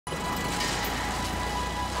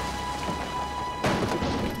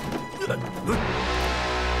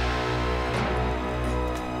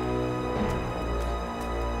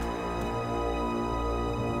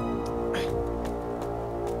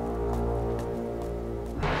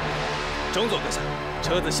中佐阁下，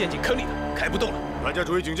车子陷进坑里了，开不动了。大家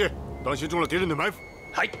注意警戒，当心中了敌人的埋伏。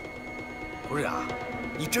嗨，不是啊，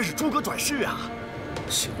你真是诸葛转世啊！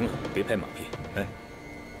行了，别拍马屁。哎，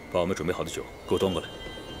把我们准备好的酒给我端过来。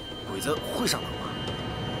鬼子会上楼吗？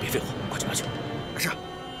别废话，快去拿酒。是，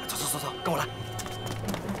走，跟我来。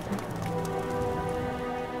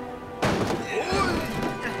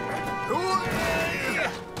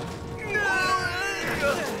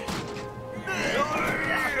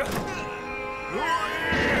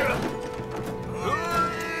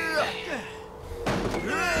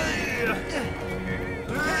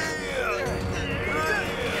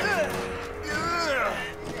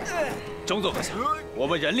 中佐阁下，我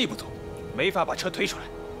们人力不足，没法把车推出来，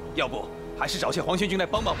要不还是找些皇宪军来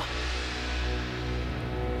帮忙吧。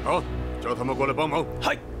好，叫他们过来帮忙。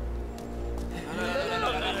嗨，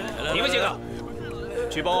你们几个，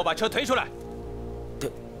去帮我把车推出来。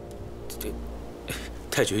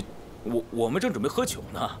太君，我们正准备喝酒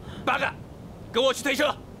呢。八个，跟我去推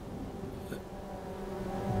车。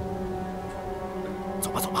走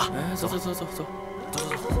吧。哎，走。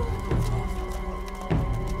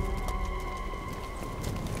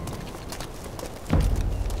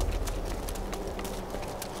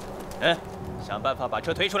想办法把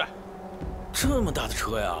车推出来。这么大的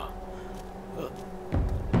车呀，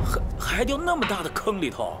还掉那么大的坑里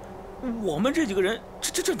头，我们这几个人，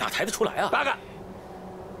这哪抬得出来啊？八个，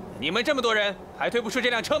你们这么多人，还推不出这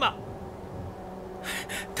辆车吗？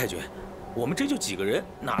太君，我们这就几个人，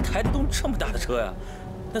哪抬得动这么大的车呀？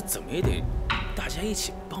那怎么也得大家一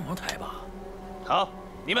起帮忙抬吧？好，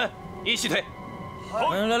你们一起推。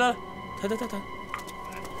好，来，抬。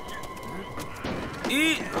1、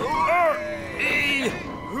2、1，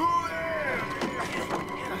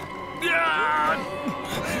呀！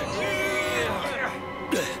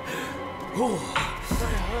哦，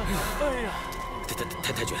哎呀，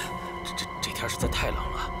太君，这天实在太冷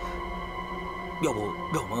了，要不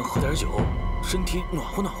让我们喝点酒，身体暖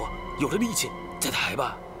和，有了力气再抬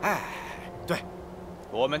吧。哎，对，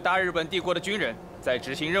我们大日本帝国的军人在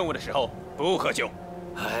执行任务的时候不喝酒。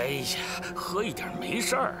哎呀，喝一点没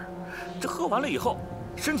事儿。 这喝完了以后，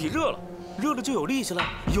身体热了就有力气了，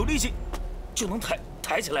有力气就能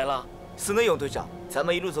抬起来了。是那样，队长，咱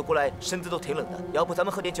们一路走过来，身子都挺冷的，要不咱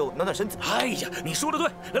们喝点酒暖暖身子？哎呀，你说的对，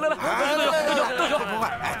来，倒酒，快，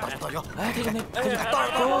哎，倒酒，哎，太君，快，倒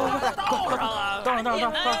上，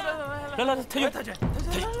来，太君，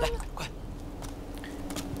来，快！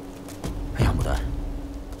哎呀，牡丹，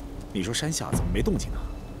你说山下怎么没动静呢？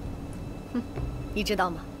哼，你知道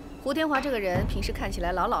吗？ 胡天华这个人平时看起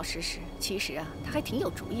来老老实实，其实啊，他还挺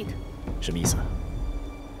有主意的。什么意思？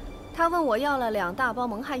他问我要了2大包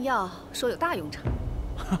蒙汗药，说有大用场。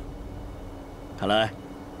看来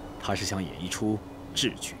他是想演一出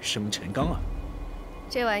智取生辰纲啊。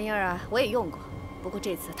这玩意儿啊，我也用过，不过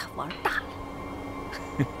这次他玩大了。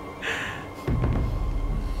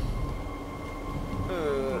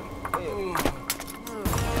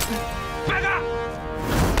八个。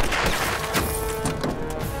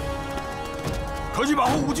 科技保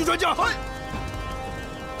护武器专家，嗨！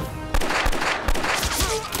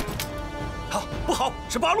好，不好，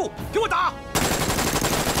是八路，给我打！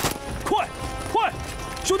快，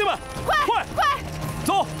兄弟们，快，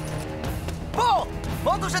走！报，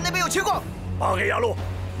毛头山那边有情况。8个压路，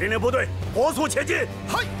命令部队火速前进。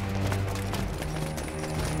嗨！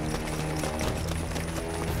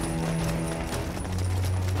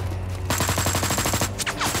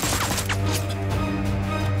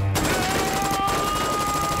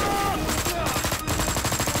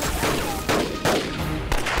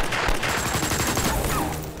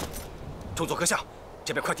中佐阁下，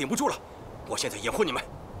这边快顶不住了，我现在掩护你们，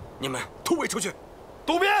你们突围出去。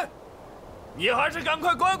渡边，你还是赶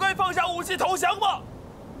快乖乖放下武器投降吧！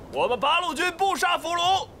我们八路军不杀俘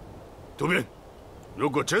虏。渡边，如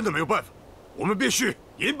果真的没有办法，我们必须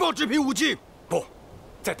引爆制品武器。不，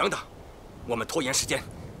再等等，我们拖延时间，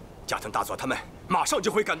加藤大佐他们马上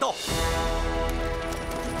就会赶到。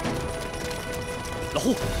老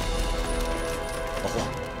胡，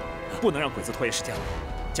不能让鬼子拖延时间了。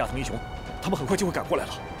加藤英雄，他们很快就会赶过来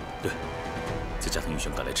了。对，在加藤英雄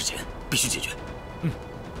赶来之前，必须解决。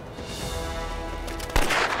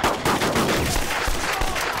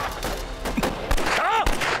打！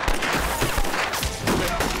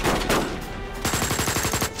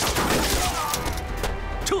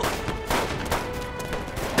撤！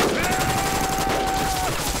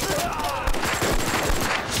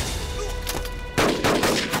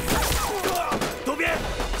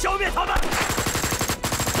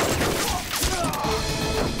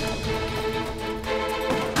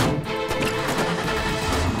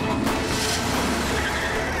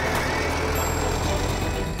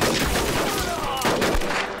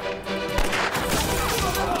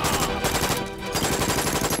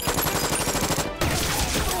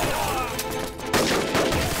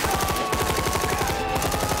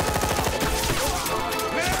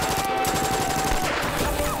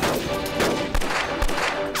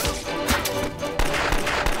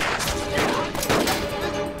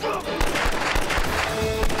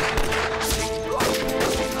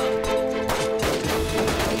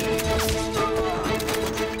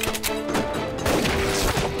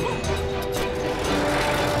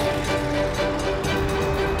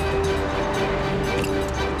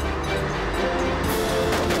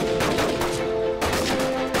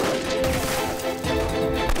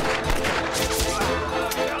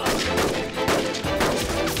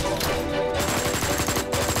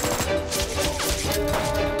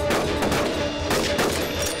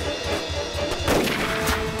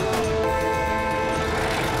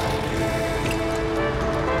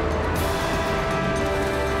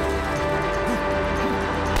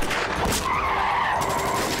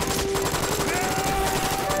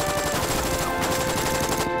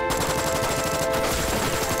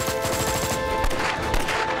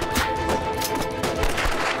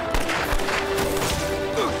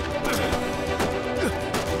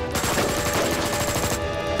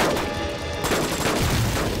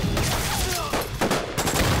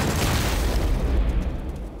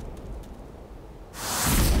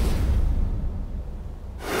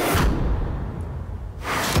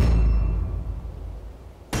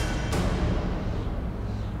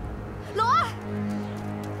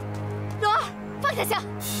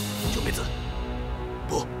九妹子，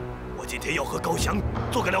不，我今天要和高翔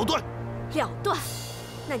做个了断。了断？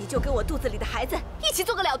那你就跟我肚子里的孩子一起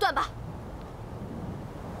做个了断吧。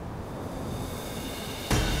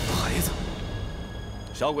孩子，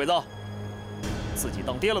小鬼子，自己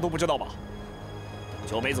当爹了都不知道吧？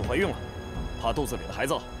九妹子怀孕了，她肚子里的孩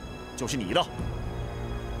子就是你的。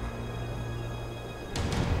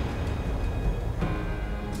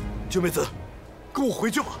九妹子，跟我回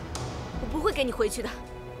去吧。我不会跟你回去的，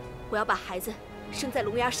我要把孩子生在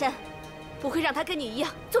龙牙山，不会让他跟你一样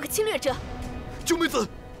做个侵略者。九妹子，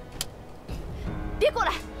别过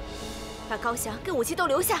来，把高翔跟武器都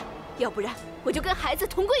留下，要不然我就跟孩子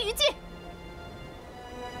同归于尽。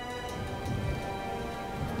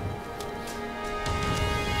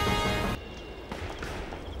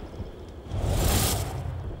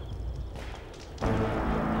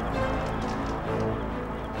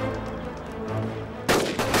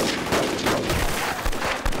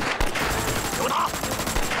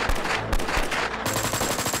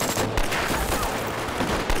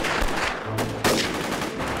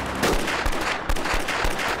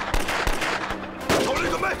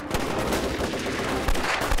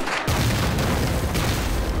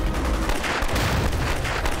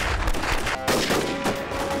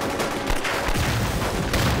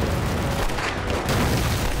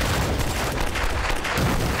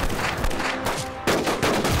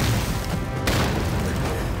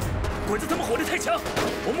鬼子他们火力太强，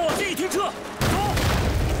我们往这一停车，走！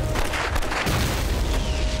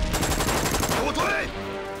给我追！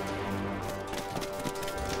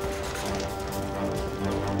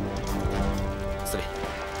司令，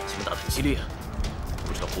前面打得很激烈啊，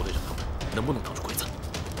不知道部队长他们能不能挡住鬼子。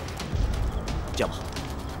这样吧，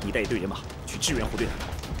你带一队人马去支援胡队长。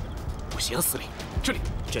不行啊，司令，这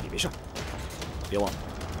里没事。别忘了，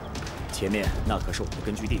前面那可是我们的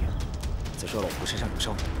根据地。再说老胡身上有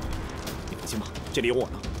伤，你放心吧，这里有我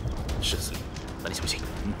呢。是司令，那你小心。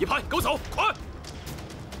一排，给我走，快！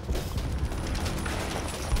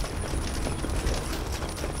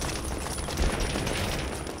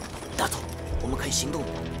大头，我们可以行动了。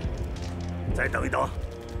再等一等。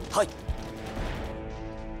嗨。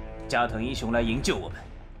加藤英雄来营救我们，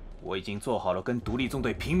我已经做好了跟独立纵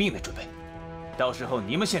队拼命的准备。到时候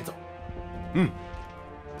你们先走。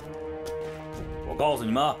我告诉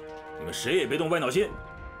你们，你们谁也别动歪脑筋，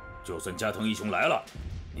就算加藤英雄来了，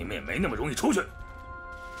你们也没那么容易出去。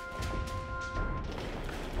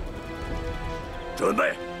准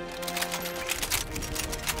备，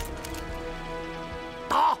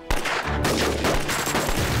打！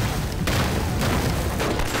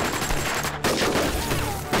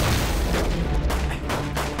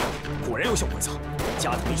果然有小鬼子，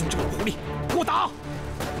加藤英雄这个狐狸，给我打！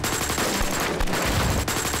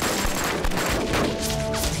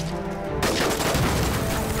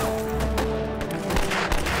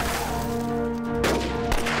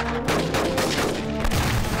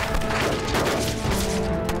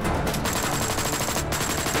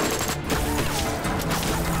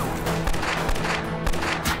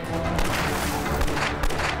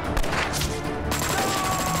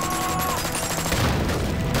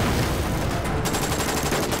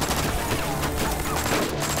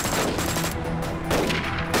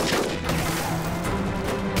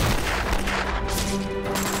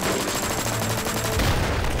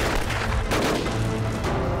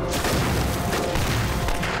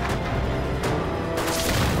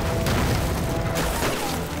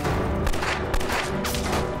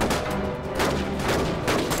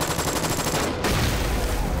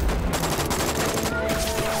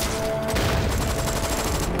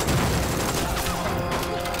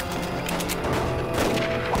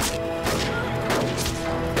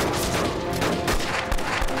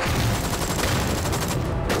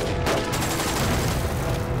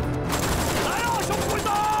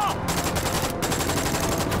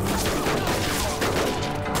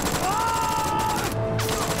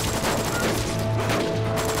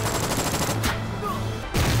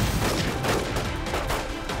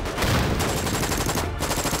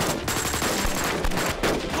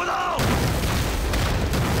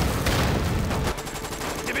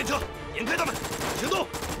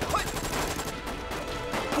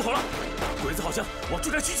往住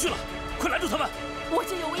宅区去了，快拦住他们！我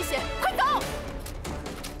这有危险，快走！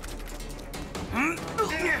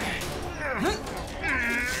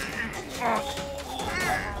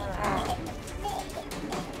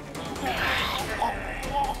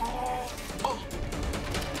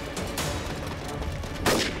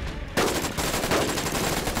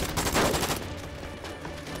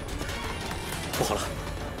不好了，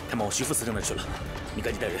他们往徐副司令那儿去了，你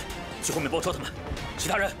赶紧带人去后面包抄他们，其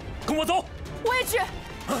他人跟我走。我也去。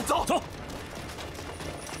走走。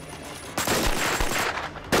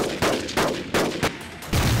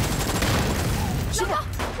老高，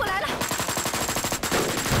我来了。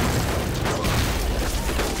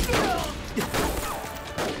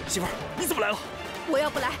媳妇儿，你怎么来了？我要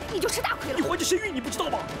不来，你就吃大亏了。你怀着身孕，你不知道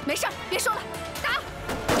吗？没事，别说了，打！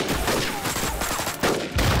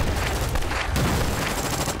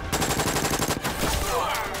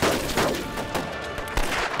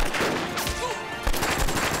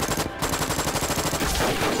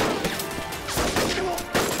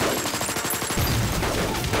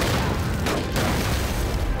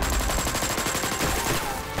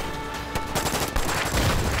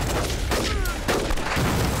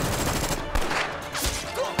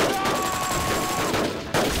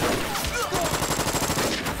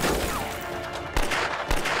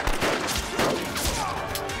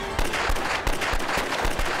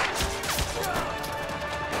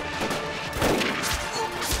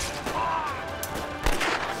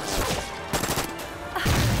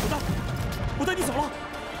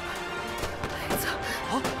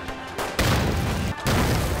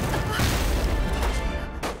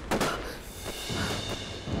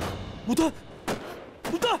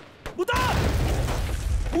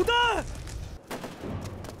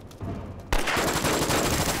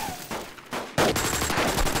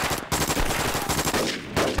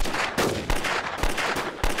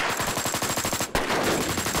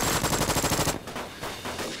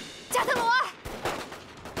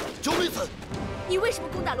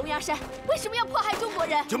山为什么要迫害中国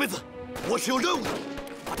人？九妹子，我是有任务的，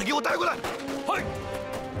把他给我带过来。嗨！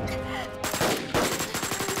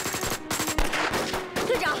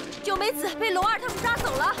队长，九美子被龙二他们抓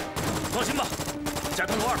走了。放心吧，加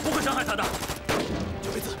藤龙二不会伤害他的。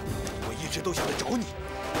九妹子，我一直都想来找你。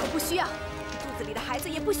我不需要，你肚子里的孩子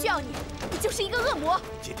也不需要你，你就是一个恶魔。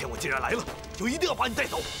今天我既然来了，就一定要把你带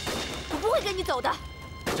走。我不会跟你走的。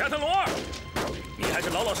加藤龙二，你还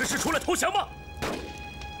是老老实实出来投降吧。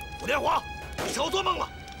 胡天华，你少做梦了！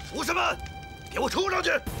武士们，给我冲上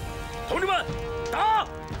去！同志们，打！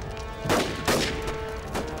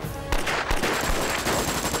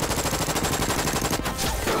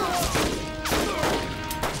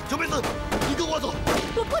九妹子，你跟我走。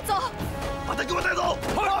我不走。把他给我带走！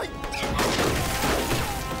快！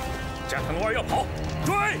加藤龙二要跑，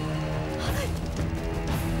追！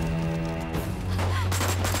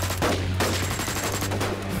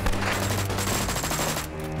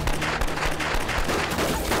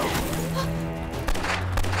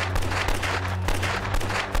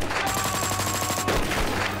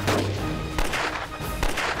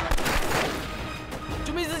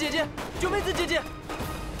 九妹子姐姐，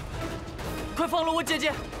快放了我姐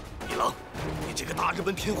姐！一郎，你这个大日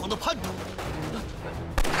本天皇的叛徒！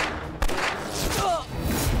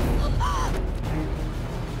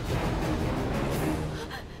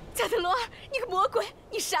加藤龙二，你个魔鬼！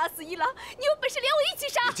你杀死一郎，你有本事连我一起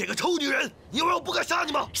杀！你这个臭女人，你以为我不敢杀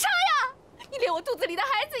你吗？杀呀！你连我肚子里的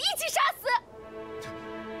孩子一起杀死！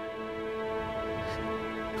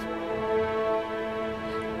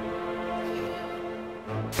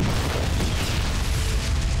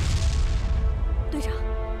 队长，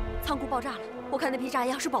仓库爆炸了，我看那批炸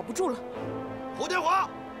药是保不住了。胡天华，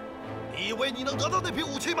你以为你能得到那批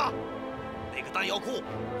武器吗？那个弹药库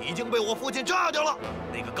已经被我父亲炸掉了，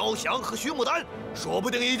那个高翔和徐牡丹说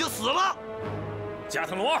不定已经死了。加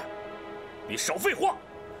藤龙二，你少废话！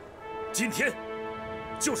今天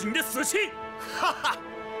就是你的死期！哈哈，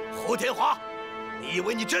胡天华，你以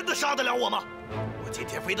为你真的杀得了我吗？我今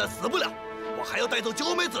天非但死不了，我还要带走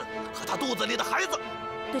九美子和她肚子里的孩子。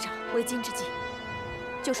队长，为今之计。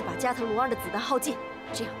 就是把加藤龙二的子弹耗尽，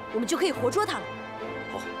这样我们就可以活捉他了。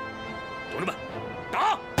好，同志们，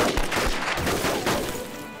打！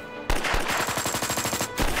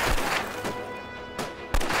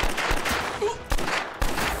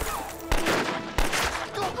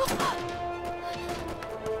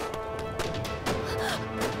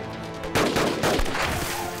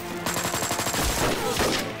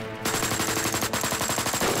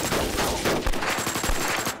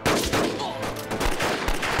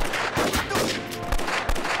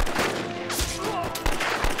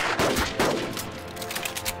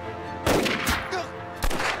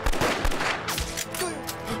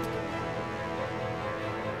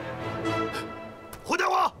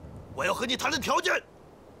和你谈谈条件。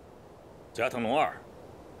加藤龙二，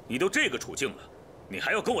你都这个处境了，你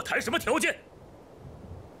还要跟我谈什么条件？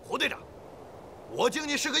胡队长，我敬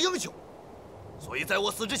你是个英雄，所以在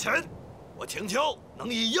我死之前，我请求能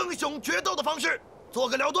以英雄决斗的方式做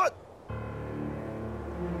个了断。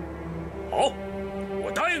好，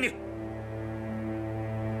我答应你。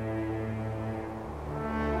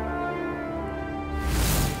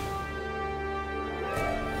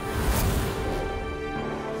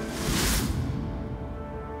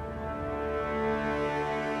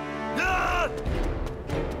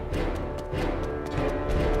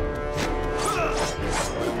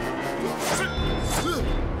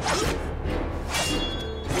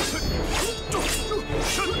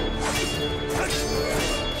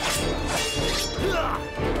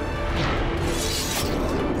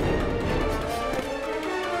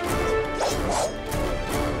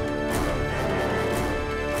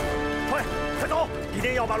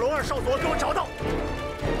定要把龙二少佐给我找到。